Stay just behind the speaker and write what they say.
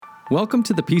Welcome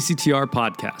to the PCTR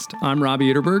podcast. I'm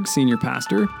Robbie Itterberg, Senior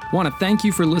Pastor. I want to thank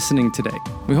you for listening today.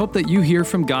 We hope that you hear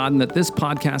from God and that this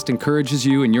podcast encourages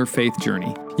you in your faith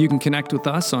journey. You can connect with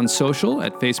us on social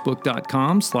at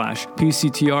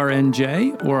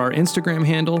facebook.com/PCTRNJ or our Instagram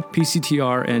handle,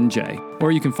 PCTRNJ.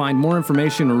 Or you can find more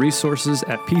information or resources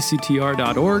at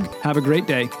pctr.org. Have a great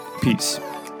day. Peace.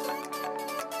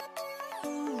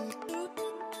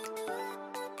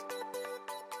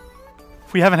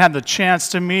 If we haven't had the chance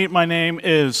to meet, my name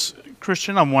is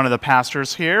Christian. I'm one of the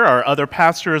pastors here. Our other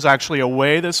pastor is actually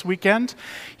away this weekend.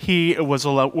 He was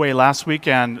away last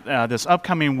weekend, this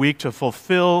upcoming week, to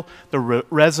fulfill the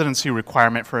residency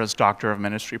requirement for his Doctor of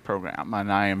Ministry program.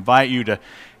 And I invite you to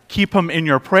keep him in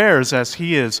your prayers as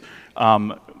he is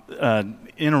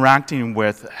interacting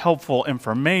with helpful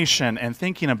information and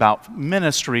thinking about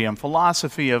ministry and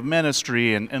philosophy of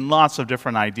ministry and lots of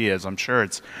different ideas. I'm sure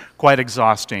it's quite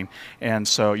exhausting, and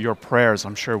so your prayers,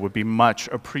 I'm sure, would be much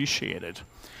appreciated.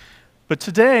 But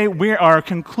today we are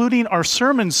concluding our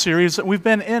sermon series that we've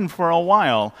been in for a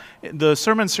while. The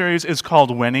sermon series is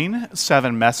called Winning: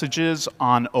 7 Messages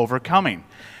on Overcoming.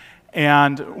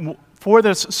 And for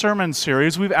this sermon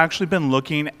series, we've actually been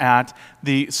looking at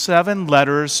the 7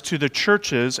 letters to the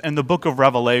churches in the book of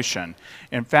Revelation,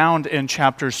 and found in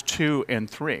chapters 2 and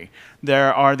 3.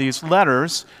 There are these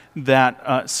letters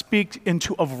that speak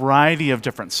into a variety of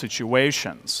different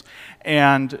situations.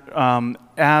 And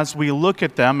as we look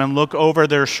at them and look over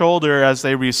their shoulder as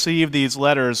they receive these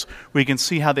letters, we can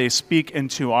see how they speak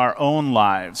into our own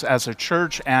lives as a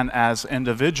church and as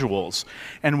individuals.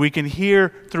 And we can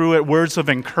hear through it words of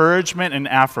encouragement and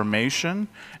affirmation,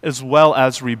 as well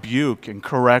as rebuke and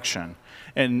correction,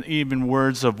 and even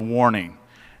words of warning.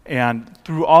 And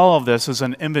through all of this is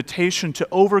an invitation to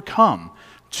overcome,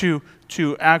 to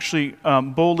actually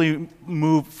boldly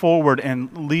move forward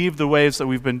and leave the ways that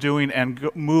we've been doing and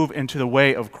move into the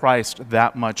way of Christ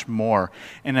that much more.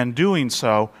 And in doing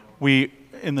so, we,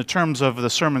 in the terms of the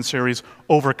sermon series,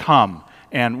 overcome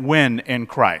and win in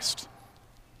Christ.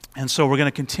 And so we're going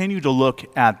to continue to look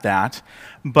at that.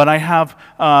 But I have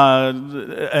a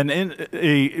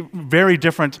very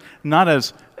different, not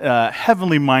as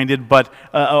heavenly minded, but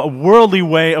a worldly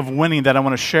way of winning that I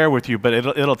want to share with you, but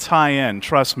it'll tie in,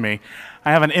 trust me.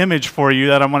 I have an image for you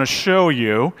that I want to show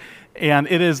you, and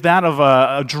it is that of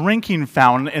a drinking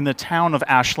fountain in the town of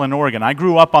Ashland, Oregon. I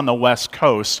grew up on the West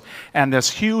Coast, and this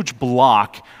huge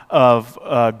block of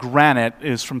granite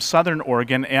is from Southern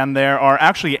Oregon, and there are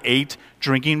actually 8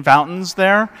 drinking fountains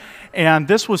there, and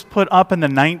this was put up in the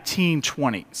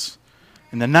 1920s.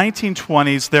 In the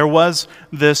 1920s, there was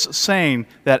this saying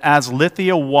that as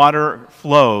Lithia water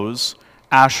flows,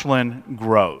 Ashland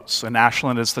grows. And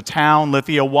Ashland is the town.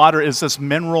 Lithia water is this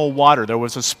mineral water. There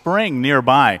was a spring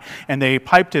nearby, and they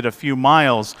piped it a few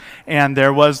miles, and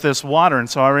there was this water. And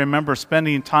so I remember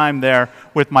spending time there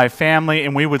with my family,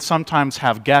 and we would sometimes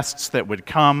have guests that would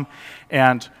come.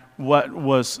 And what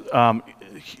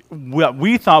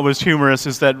we thought was humorous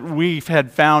is that we had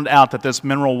found out that this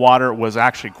mineral water was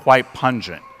actually quite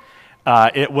pungent.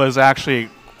 It was actually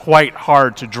quite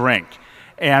hard to drink.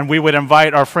 And we would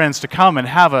invite our friends to come and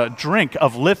have a drink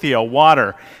of Lithia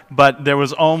water, but there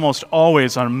was almost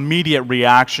always an immediate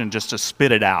reaction just to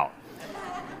spit it out.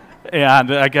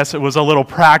 And I guess it was a little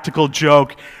practical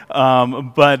joke,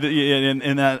 but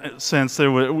in that sense,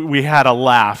 we had a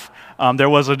laugh. There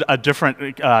was a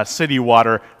different city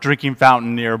water drinking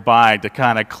fountain nearby to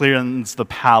kind of cleanse the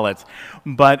palate.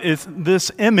 But it's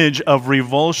this image of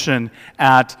revulsion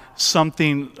at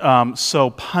something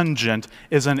so pungent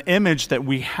is an image that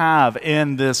we have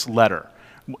in this letter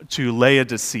to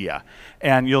Laodicea.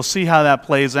 And you'll see how that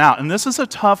plays out. And this is a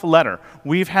tough letter.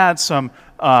 We've had some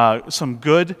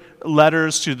good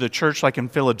letters to the church, like in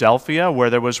Philadelphia, where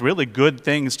there was really good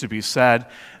things to be said.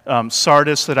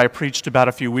 Sardis, that I preached about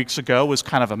a few weeks ago, was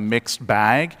kind of a mixed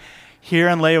bag. Here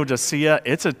in Laodicea,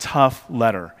 it's a tough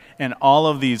letter. In all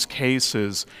of these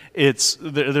cases,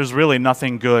 there's really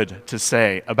nothing good to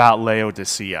say about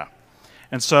Laodicea.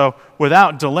 And so,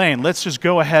 without delaying, let's just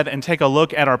go ahead and take a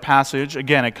look at our passage.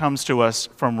 Again, it comes to us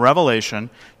from Revelation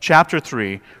chapter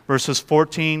 3, verses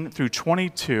 14 through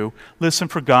 22. Listen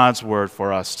for God's word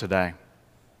for us today.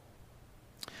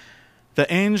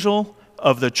 The angel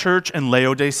of the church in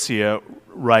Laodicea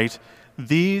write,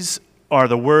 "These are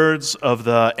the words of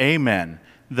the Amen,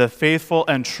 the faithful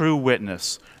and true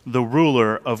witness, the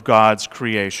ruler of God's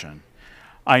creation.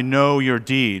 I know your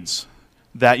deeds,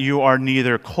 that you are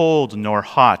neither cold nor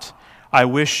hot. I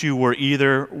wish you were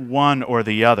either one or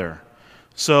the other.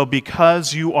 So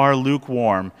because you are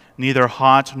lukewarm, neither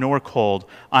hot nor cold,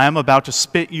 I am about to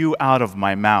spit you out of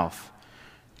my mouth.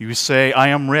 You say, I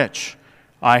am rich,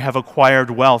 I have acquired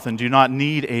wealth and do not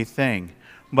need a thing,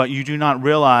 but you do not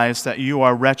realize that you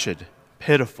are wretched,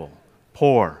 pitiful,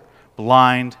 poor,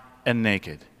 blind, and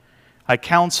naked. I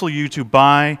counsel you to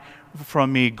buy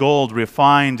from me gold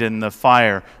refined in the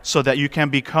fire, so that you can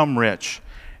become rich,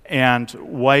 and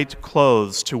white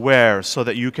clothes to wear, so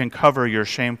that you can cover your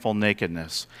shameful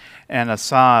nakedness, and a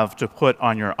salve to put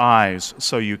on your eyes,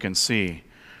 so you can see.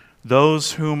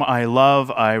 Those whom I love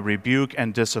I rebuke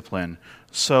and discipline,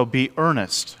 so be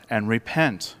earnest and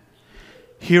repent.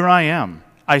 Here I am.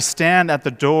 I stand at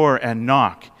the door and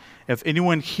knock. If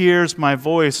anyone hears my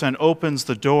voice and opens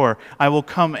the door, I will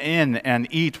come in and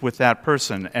eat with that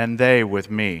person, and they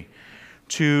with me.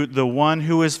 To the one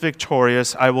who is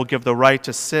victorious, I will give the right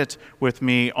to sit with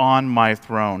me on my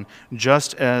throne,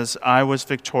 just as I was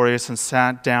victorious and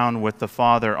sat down with the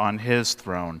Father on his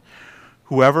throne.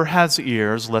 Whoever has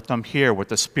ears, let them hear what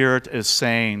the Spirit is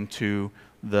saying to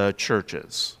the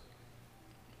churches.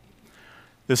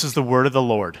 This is the word of the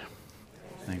Lord.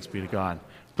 Thanks be to God.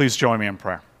 Please join me in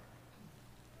prayer.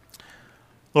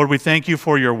 Lord, we thank you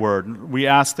for your word. We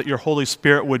ask that your Holy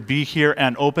Spirit would be here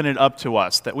and open it up to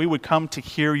us, that we would come to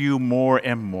hear you more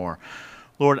and more.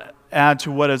 Lord, add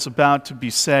to what is about to be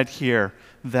said here,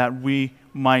 that we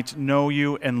might know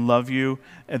you and love you,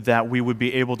 and that we would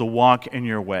be able to walk in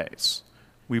your ways.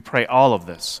 We pray all of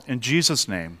this in Jesus'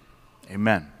 name.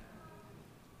 Amen.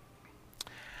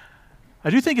 I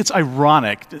do think it's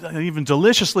ironic, even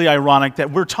deliciously ironic,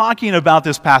 that we're talking about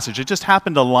this passage. It just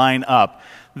happened to line up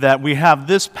that we have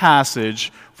this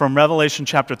passage from Revelation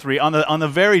chapter 3 on the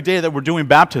very day that we're doing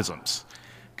baptisms.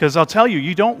 Because I'll tell you,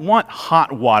 you don't want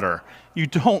hot water. You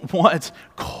don't want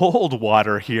cold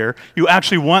water here. You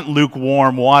actually want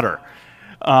lukewarm water.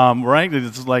 Right?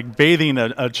 It's like bathing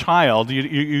a child.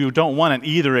 You don't want an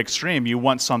either extreme. You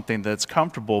want something that's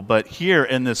comfortable. But here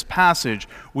in this passage,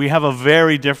 we have a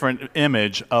very different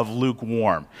image of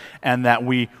lukewarm, and that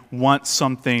we want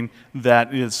something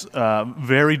that is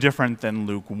very different than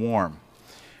lukewarm.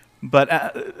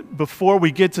 But before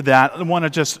we get to that, I want to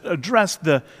just address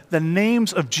the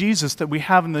names of Jesus that we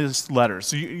have in these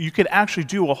letters. You could actually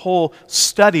do a whole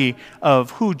study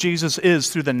of who Jesus is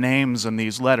through the names in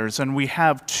these letters. And we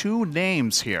have two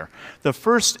names here. The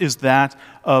first is that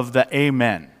of the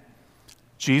Amen.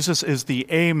 Jesus is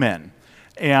the Amen.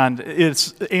 And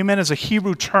Amen is a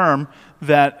Hebrew term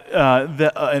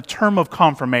a term of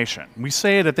confirmation. We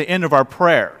say it at the end of our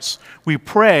prayers. We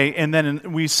pray and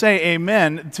then we say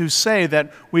amen to say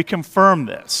that we confirm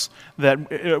this,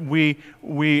 that we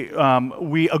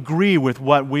agree with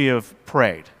what we have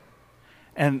prayed.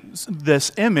 And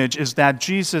this image is that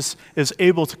Jesus is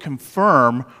able to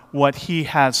confirm what he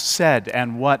has said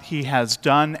and what he has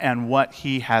done and what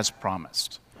he has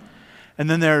promised. And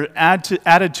then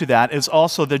added to that is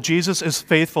also that Jesus is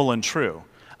faithful and true.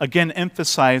 Again,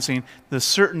 emphasizing the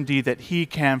certainty that he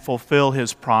can fulfill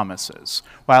his promises.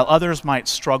 While others might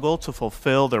struggle to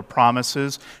fulfill their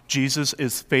promises, Jesus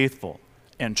is faithful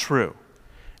and true.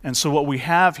 And so what we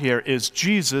have here is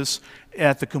Jesus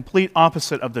at the complete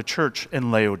opposite of the church in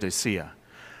Laodicea.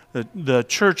 The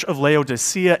church of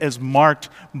Laodicea is marked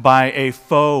by a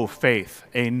faux faith,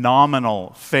 a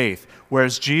nominal faith,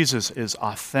 whereas Jesus is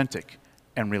authentic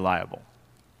and reliable.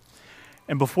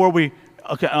 And before we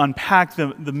unpack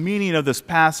the meaning of this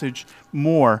passage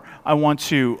more, I want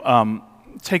to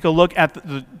take a look at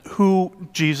who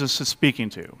Jesus is speaking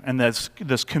to, and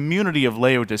this community of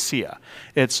Laodicea.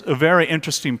 It's a very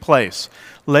interesting place.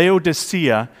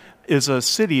 Laodicea is a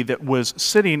city that was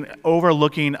sitting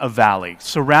overlooking a valley,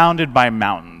 surrounded by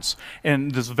mountains.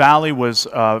 And this valley was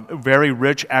very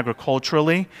rich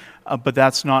agriculturally, but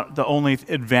that's not the only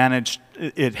advantage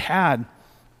it had.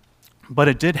 But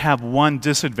it did have one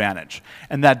disadvantage,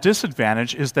 and that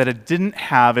disadvantage is that it didn't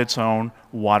have its own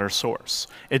water source.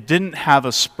 It didn't have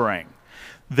a spring.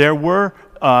 There were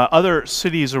other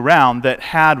cities around that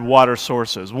had water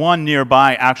sources. One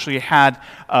nearby actually had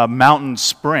a mountain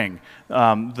spring.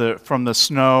 From the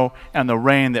snow and the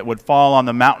rain that would fall on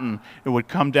the mountain, it would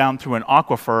come down through an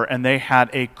aquifer, and they had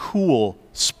a cool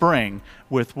spring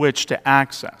with which to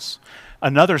access.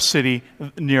 Another city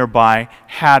nearby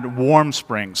had warm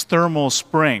springs, thermal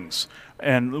springs,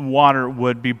 and water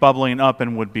would be bubbling up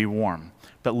and would be warm.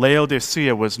 But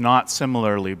Laodicea was not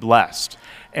similarly blessed,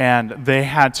 and they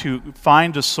had to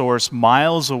find a source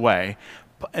miles away,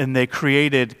 and they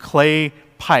created clay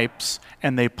pipes,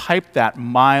 and they piped that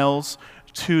miles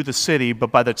to the city,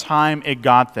 but by the time it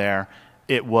got there,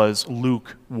 it was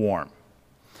lukewarm.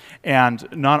 And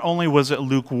not only was it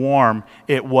lukewarm,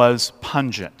 it was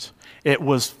pungent. It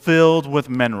was filled with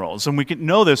minerals. And we can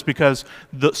know this because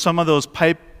some of those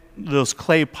pipe those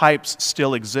clay pipes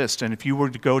still exist. And if you were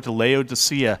to go to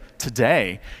Laodicea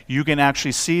today, you can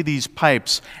actually see these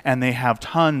pipes, and they have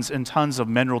tons and tons of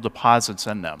mineral deposits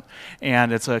in them.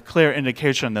 And it's a clear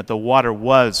indication that the water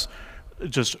was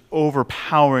just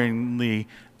overpoweringly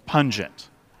pungent.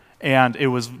 And it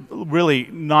was really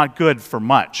not good for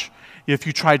much. If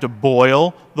you tried to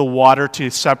boil the water to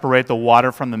separate the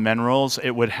water from the minerals,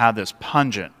 it would have this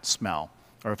pungent smell.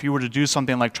 Or if you were to do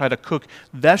something like try to cook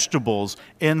vegetables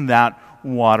in that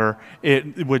water,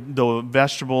 the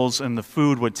vegetables and the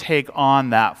food would take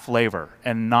on that flavor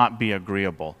and not be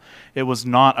agreeable. It was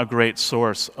not a great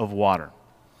source of water.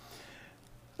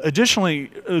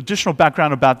 Additional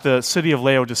background about the city of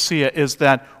Laodicea is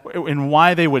that, and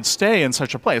why they would stay in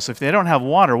such a place. If they don't have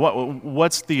water,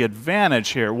 what's the advantage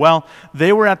here? Well,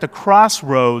 they were at the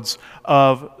crossroads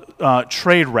of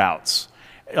trade routes,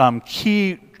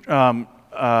 key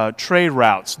trade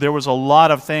routes. There was a lot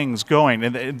of things going,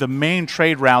 and the main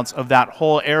trade routes of that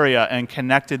whole area, and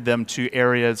connected them to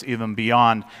areas even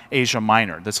beyond Asia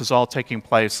Minor. This is all taking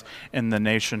place in the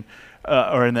nation,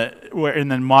 or in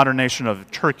the modern nation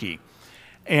of Turkey.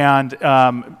 And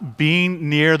being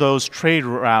near those trade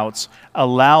routes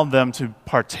allowed them to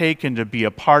partake and to be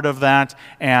a part of that,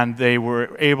 and they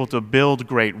were able to build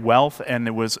great wealth, and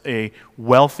it was a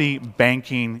wealthy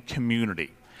banking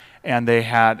community. And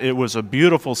it was a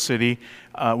beautiful city.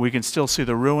 We can still see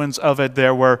the ruins of it.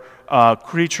 There were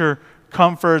creature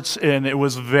comforts, and it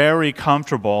was very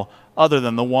comfortable other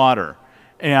than the water.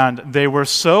 And they were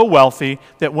so wealthy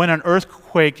that when an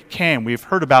earthquake came, we've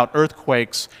heard about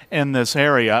earthquakes in this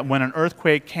area. When an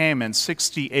earthquake came in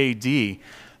 60 AD,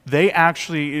 they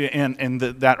actually,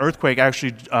 that earthquake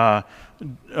actually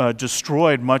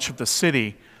destroyed much of the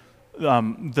city.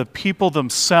 The people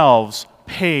themselves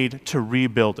paid to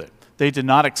rebuild it. They did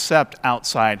not accept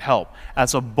outside help.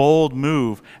 As a bold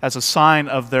move, as a sign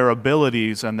of their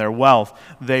abilities and their wealth,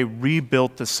 they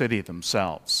rebuilt the city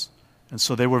themselves. And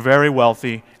so they were very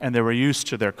wealthy, and they were used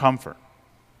to their comfort.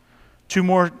 Two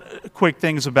more quick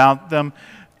things about them.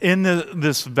 In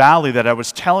this valley that I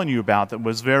was telling you about that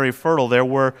was very fertile, there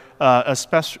were a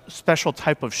special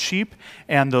type of sheep,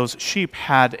 and those sheep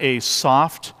had a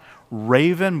soft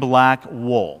raven black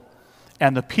wool.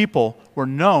 And the people were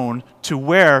known to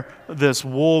wear this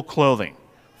wool clothing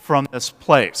from this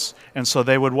place. And so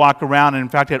they would walk around, and in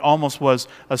fact, it almost was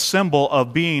a symbol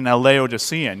of being a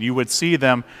Laodicean. You would see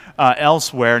them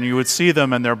elsewhere, and you would see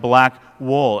them in their black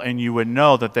wool, and you would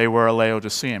know that they were a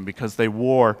Laodicean because they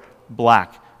wore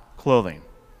black clothing.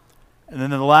 And then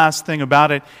the last thing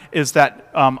about it is that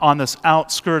on this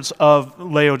outskirts of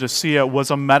Laodicea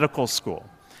was a medical school.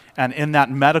 And in that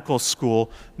medical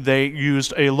school, they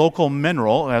used a local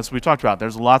mineral, as we talked about.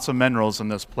 There's lots of minerals in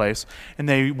this place. And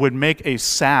they would make a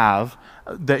salve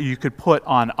that you could put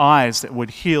on eyes that would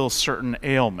heal certain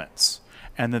ailments,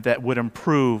 and that would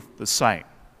improve the sight.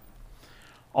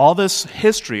 All this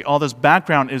history, all this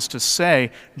background is to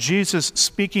say Jesus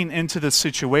speaking into this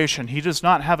situation, he does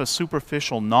not have a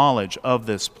superficial knowledge of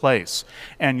this place,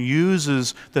 and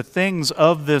uses the things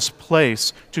of this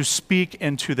place to speak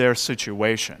into their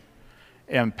situation.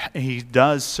 And he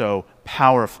does so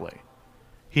powerfully.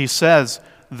 He says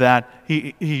that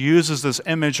he uses this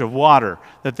image of water,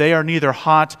 that they are neither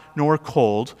hot nor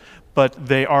cold, but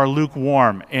they are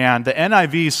lukewarm. And the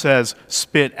NIV says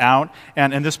spit out.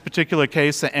 And in this particular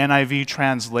case, the NIV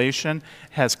translation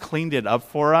has cleaned it up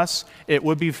for us. It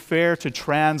would be fair to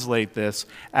translate this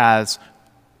as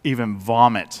even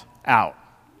vomit out.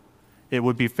 It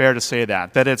would be fair to say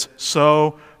that it's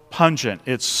so pungent,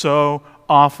 it's so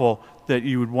awful that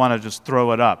you would want to just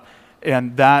throw it up.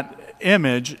 And that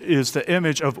image is the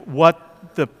image of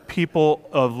what the people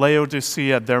of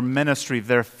Laodicea, their ministry,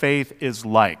 their faith is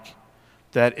like.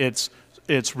 That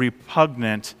it's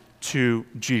repugnant to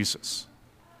Jesus,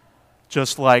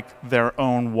 just like their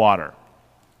own water.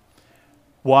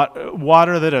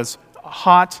 Water that is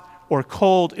hot or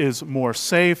cold is more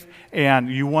safe, and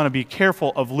you want to be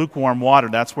careful of lukewarm water.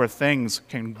 That's where things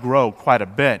can grow quite a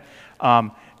bit,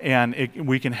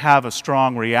 we can have a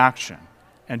strong reaction.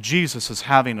 And Jesus is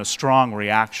having a strong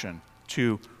reaction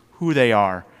to who they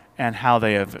are and how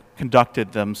they have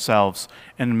conducted themselves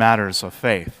in matters of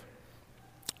faith.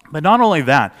 But not only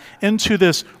that, into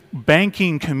this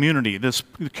banking community, this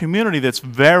community that's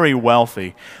very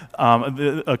wealthy,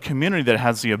 a community that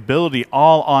has the ability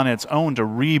all on its own to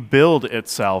rebuild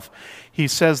itself, he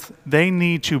says they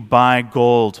need to buy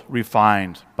gold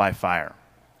refined by fire.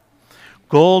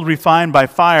 Gold refined by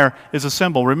fire is a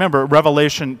symbol. Remember,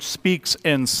 Revelation speaks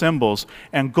in symbols.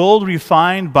 And gold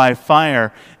refined by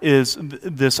fire is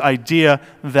this idea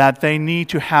that they need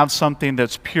to have something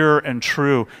that's pure and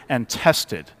true and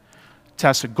tested.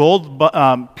 tested. Gold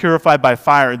purified by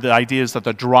fire, the idea is that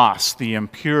the dross, the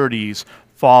impurities,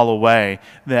 fall away,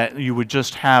 that you would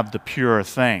just have the pure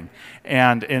thing.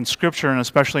 And in Scripture, and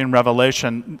especially in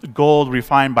Revelation, gold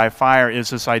refined by fire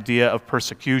is this idea of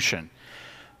persecution.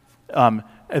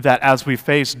 That as we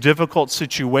face difficult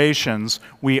situations,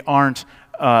 we don't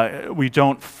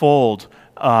fold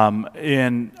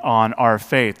in on our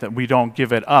faith, that we don't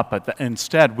give it up, but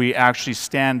instead we actually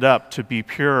stand up to be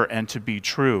pure and to be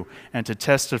true and to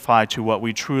testify to what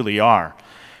we truly are.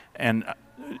 And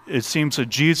it seems that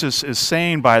Jesus is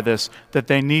saying by this that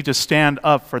they need to stand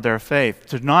up for their faith,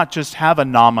 to not just have a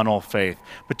nominal faith,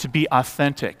 but to be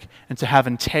authentic and to have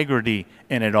integrity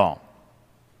in it all.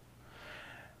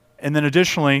 And then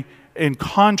additionally, in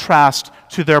contrast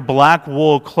to their black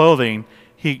wool clothing,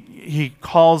 he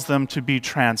calls them to be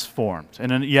transformed.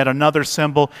 And in yet another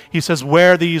symbol, he says,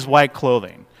 wear these white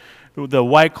clothing, the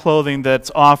white clothing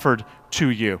that's offered to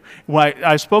you.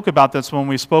 I spoke about this when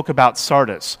we spoke about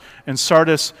Sardis. In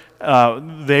Sardis,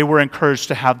 they were encouraged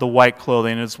to have the white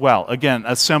clothing as well. Again,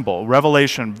 a symbol.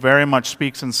 Revelation very much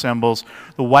speaks in symbols.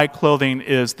 The white clothing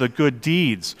is the good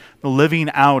deeds, the living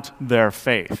out their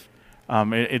faith.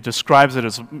 It describes it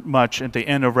as much at the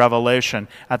end of Revelation.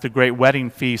 At the great wedding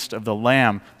feast of the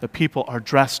Lamb, the people are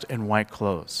dressed in white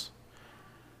clothes.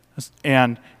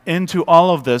 And into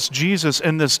all of this, Jesus,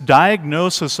 in this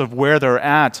diagnosis of where they're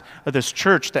at, this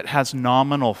church that has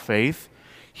nominal faith,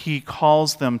 he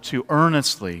calls them to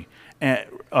earnestly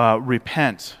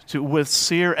repent, with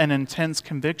sincere and intense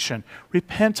conviction,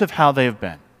 repent of how they've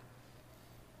been.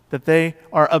 That they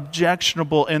are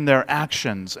objectionable in their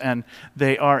actions, and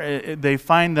they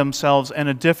find themselves in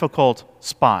a difficult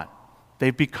spot.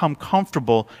 They've become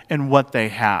comfortable in what they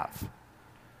have,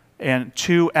 and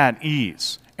too at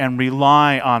ease, and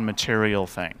rely on material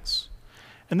things.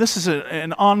 And this is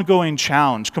an ongoing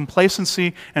challenge.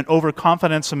 Complacency and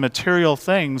overconfidence in material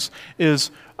things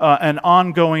is an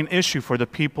ongoing issue for the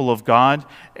people of God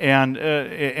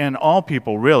and all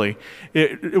people, really.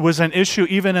 It was an issue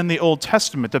even in the Old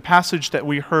Testament. The passage that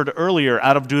we heard earlier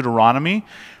out of Deuteronomy,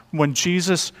 when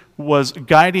Jesus was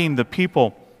guiding the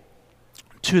people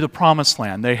to the promised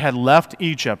land. They had left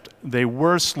Egypt. They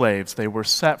were slaves. They were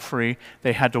set free.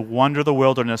 They had to wander the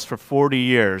wilderness for 40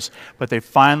 years, but they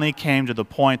finally came to the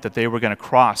point that they were going to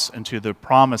cross into the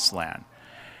promised land.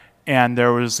 And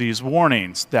there was these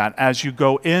warnings that as you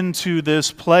go into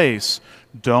this place,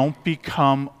 don't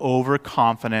become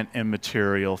overconfident in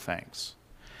material things.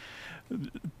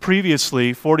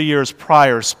 Previously, 40 years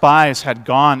prior, spies had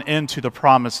gone into the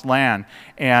promised land,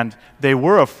 and they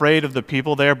were afraid of the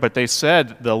people there, but they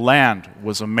said the land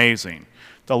was amazing.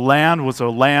 The land was a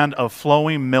land of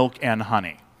flowing milk and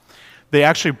honey. They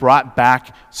actually brought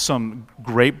back some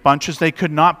grape bunches. They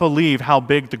could not believe how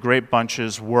big the grape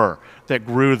bunches were that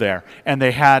grew there. And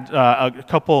they had a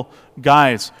couple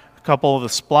of the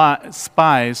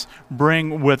spies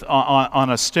bring on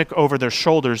a stick over their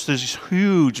shoulders this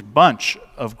huge bunch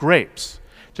of grapes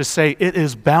to say, it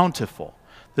is bountiful.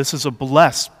 This is a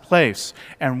blessed place,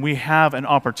 and we have an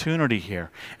opportunity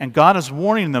here. And God is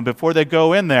warning them before they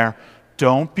go in there,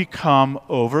 don't become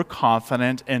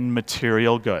overconfident in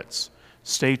material goods.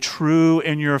 Stay true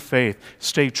in your faith.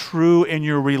 Stay true in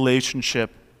your relationship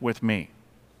with me.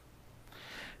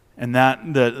 And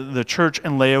that the church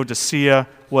in Laodicea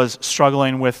was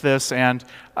struggling with this, and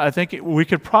I think we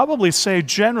could probably say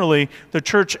generally the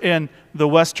church in the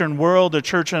Western world, the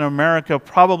church in America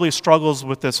probably struggles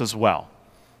with this as well.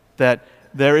 That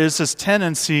there is this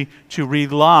tendency to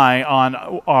rely on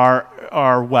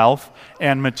our wealth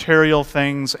and material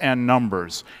things and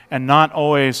numbers, and not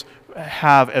always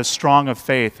have as strong a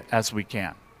faith as we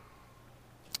can.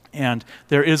 And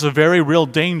there is a very real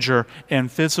danger in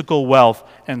physical wealth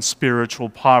and spiritual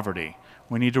poverty.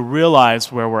 We need to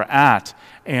realize where we're at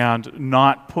and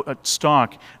not put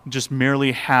stock, just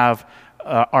merely have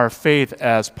our faith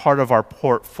as part of our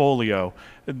portfolio,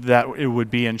 that it would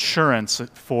be insurance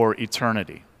for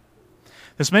eternity.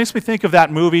 This makes me think of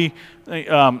that movie,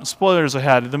 spoilers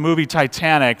ahead, the movie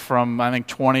Titanic from, I think,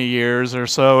 20 years or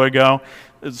so ago.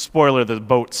 Spoiler, the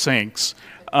boat sinks.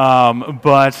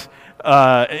 But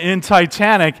in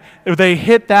Titanic, they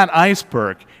hit that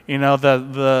iceberg. You know,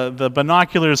 the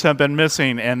binoculars have been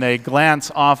missing, and they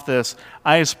glance off this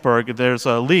iceberg. There's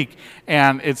a leak,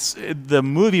 and the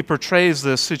movie portrays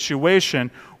this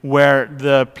situation where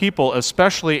the people,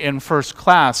 especially in first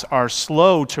class, are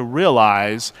slow to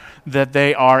realize that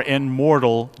they are in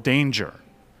mortal danger,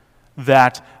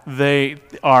 that they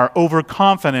are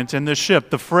overconfident in the ship.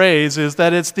 The phrase is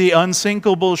that it's the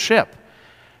unsinkable ship.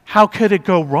 How could it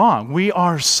go wrong? We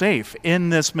are safe in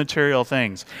this material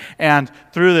things. And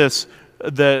through this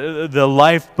the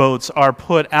lifeboats are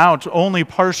put out only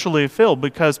partially filled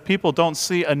because people don't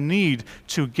see a need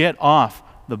to get off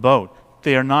the boat.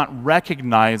 They are not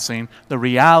recognizing the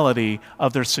reality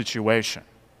of their situation.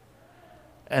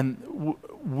 And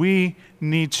we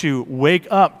need to wake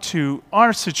up to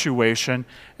our situation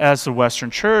as the Western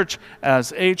Church,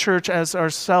 as a church, as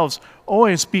ourselves.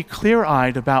 Always be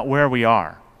clear-eyed about where we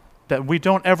are, that we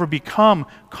don't ever become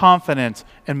confident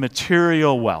in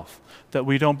material wealth, that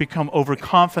we don't become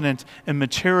overconfident in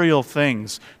material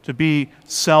things, to be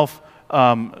self-focused,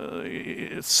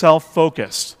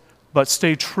 but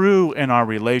stay true in our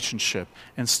relationship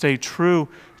and stay true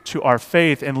to our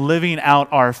faith and living out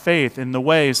our faith in the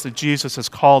ways that Jesus has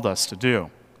called us to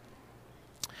do.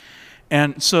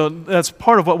 And so that's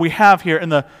part of what we have here in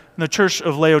the church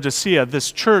of Laodicea.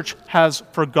 This church has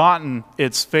forgotten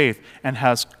its faith and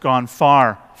has gone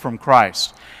far from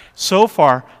Christ. So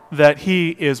far that he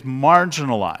is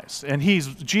marginalized. And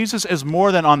Jesus is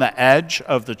more than on the edge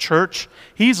of the church.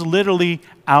 He's literally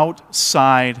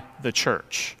outside the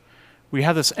church. We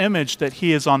have this image that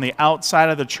he is on the outside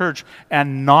of the church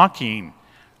and knocking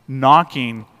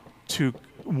to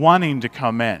wanting to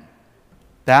come in.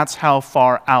 That's how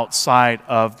far outside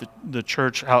of the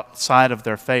church, outside of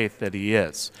their faith that he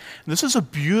is. And this is a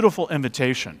beautiful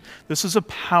invitation. This is a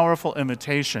powerful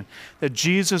invitation that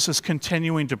Jesus is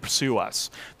continuing to pursue us.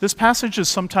 This passage has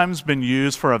sometimes been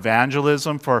used for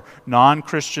evangelism, for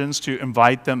non-Christians to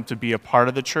invite them to be a part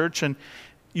of the church. And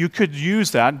you could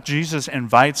use that. Jesus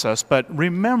invites us. But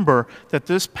remember that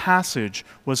this passage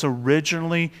was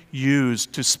originally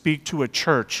used to speak to a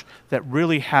church that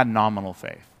really had nominal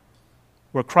faith,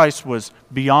 where Christ was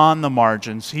beyond the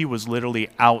margins. He was literally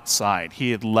outside.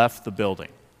 He had left the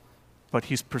building. But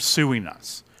he's pursuing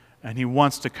us, and he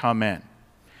wants to come in.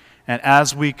 And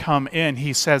as we come in,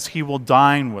 he says he will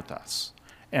dine with us,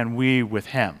 and we with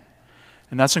him.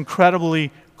 And that's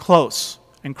incredibly close,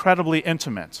 incredibly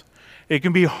intimate. It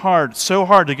can be hard, so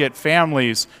hard to get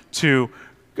families to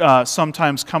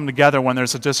sometimes come together when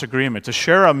there's a disagreement. To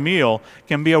share a meal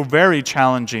can be a very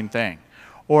challenging thing.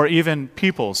 Or even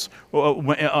peoples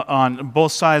on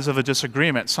both sides of a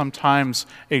disagreement. Sometimes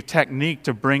a technique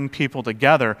to bring people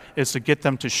together is to get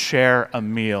them to share a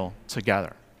meal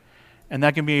together. And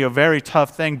that can be a very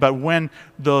tough thing, but when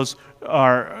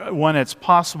it's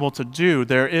possible to do,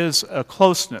 there is a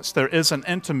closeness, there is an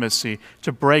intimacy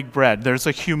to break bread. There's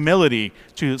a humility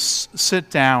to sit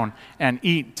down and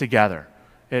eat together.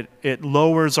 It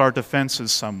lowers our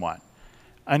defenses somewhat.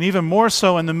 And even more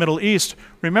so in the Middle East,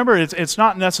 remember, it's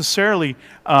not necessarily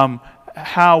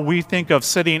how we think of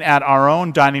sitting at our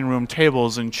own dining room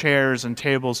tables and chairs and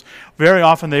tables. Very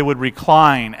often they would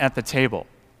recline at the table,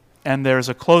 and there's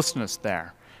a closeness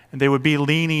there. And they would be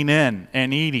leaning in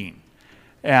and eating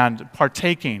and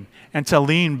partaking. And to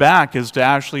lean back is to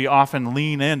actually often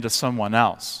lean into someone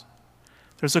else.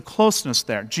 There's a closeness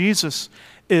there. Jesus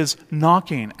is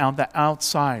knocking on the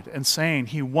outside and saying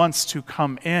he wants to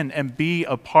come in and be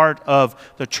a part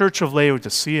of the church of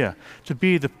Laodicea, to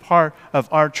be the part of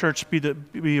our church,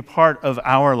 be a part of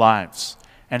our lives,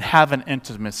 and have an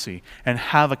intimacy and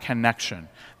have a connection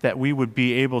that we would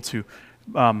be able to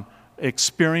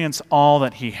experience all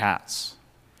that he has.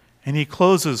 And he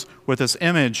closes with this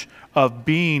image of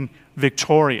being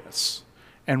victorious.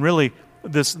 And really,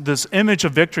 this image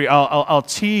of victory, I'll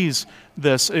tease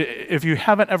this. If you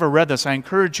haven't ever read this, I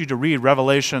encourage you to read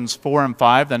Revelations 4 and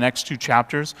 5, the next two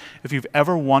chapters. If you've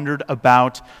ever wondered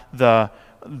about the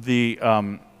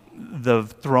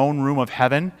throne room of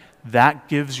heaven, that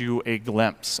gives you a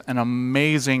glimpse, an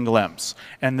amazing glimpse.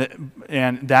 And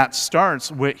that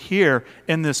starts with here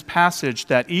in this passage,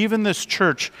 that even this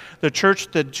church, the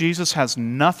church that Jesus has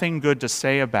nothing good to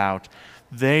say about,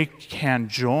 they can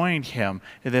join him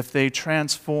if they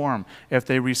transform, if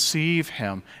they receive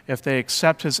him, if they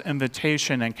accept his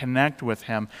invitation and connect with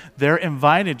him. They're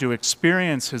invited to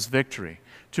experience his victory,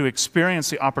 to experience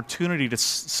the opportunity to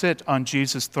sit on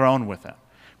Jesus' throne with him.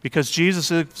 Because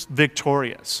Jesus is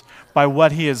victorious by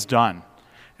what he has done.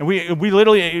 And we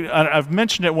literally, I've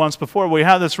mentioned it once before, we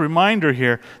have this reminder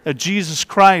here that Jesus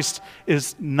Christ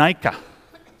is Nika,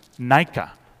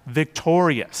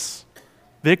 victorious,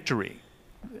 victory.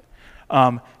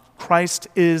 Christ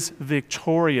is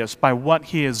victorious by what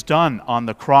he has done on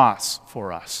the cross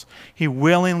for us. He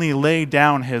willingly laid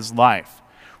down his life.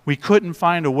 We couldn't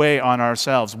find a way on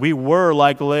ourselves. We were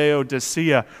like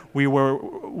Laodicea. We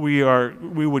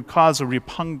would cause a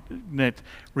repugnant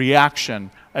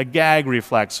reaction, a gag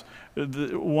reflex,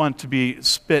 want to be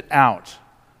spit out.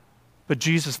 But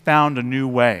Jesus found a new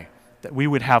way, that we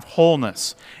would have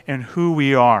wholeness in who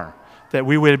we are, that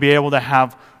we would be able to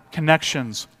have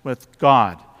connections with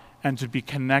God and to be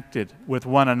connected with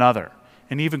one another.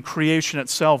 And even creation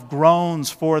itself groans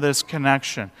for this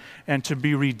connection and to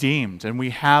be redeemed. And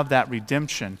we have that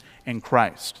redemption in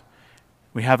Christ.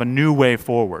 We have a new way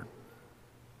forward.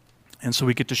 And so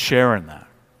we get to share in that.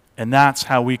 And that's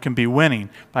how we can be winning,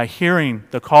 by hearing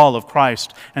the call of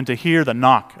Christ and to hear the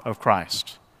knock of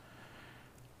Christ.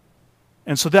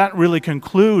 And so that really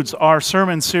concludes our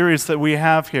sermon series that we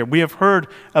have here. We have heard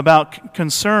about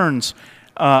concerns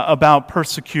about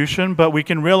persecution, but we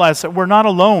can realize that we're not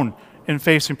alone in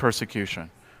facing persecution.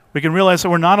 We can realize that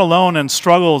we're not alone in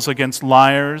struggles against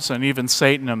liars and even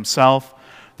Satan himself,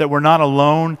 that we're not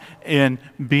alone in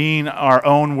being our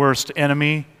own worst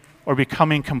enemy or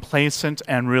becoming complacent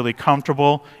and really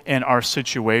comfortable in our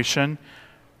situation.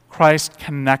 Christ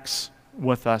connects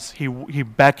with us. He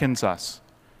beckons us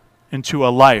into a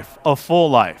life, a full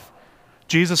life.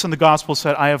 Jesus in the gospel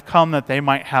said, I have come that they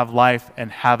might have life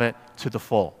and have it to the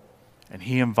full. And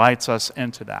he invites us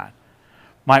into that.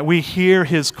 Might we hear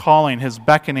his calling, his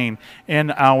beckoning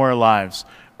in our lives,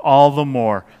 all the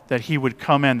more that he would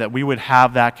come in, that we would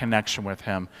have that connection with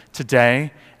him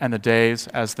today and the days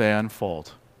as they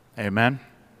unfold. Amen.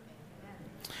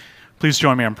 Please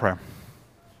join me in prayer.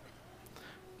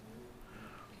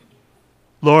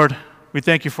 Lord, we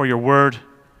thank you for your word.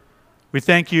 We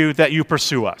thank you that you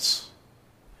pursue us.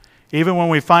 Even when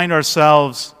we find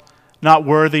ourselves not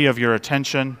worthy of your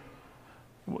attention,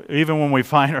 even when we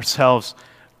find ourselves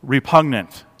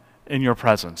repugnant in your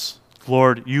presence,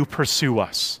 Lord, you pursue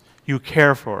us. You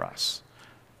care for us.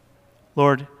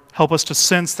 Lord, help us to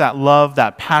sense that love,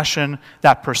 that passion,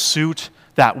 that pursuit,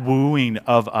 that wooing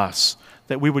of us,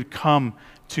 that we would come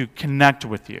to connect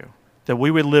with you, that we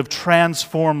would live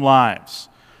transformed lives,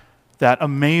 that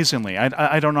amazingly,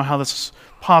 I don't know how this is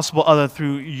possible other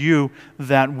through you,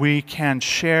 that we can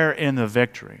share in the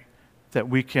victory, that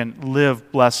we can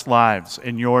live blessed lives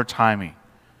in your timing.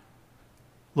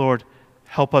 Lord,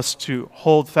 help us to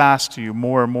hold fast to you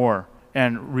more and more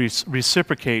and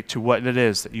reciprocate to what it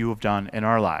is that you have done in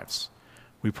our lives.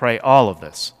 We pray all of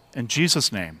this in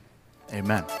Jesus' name.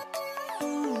 Amen.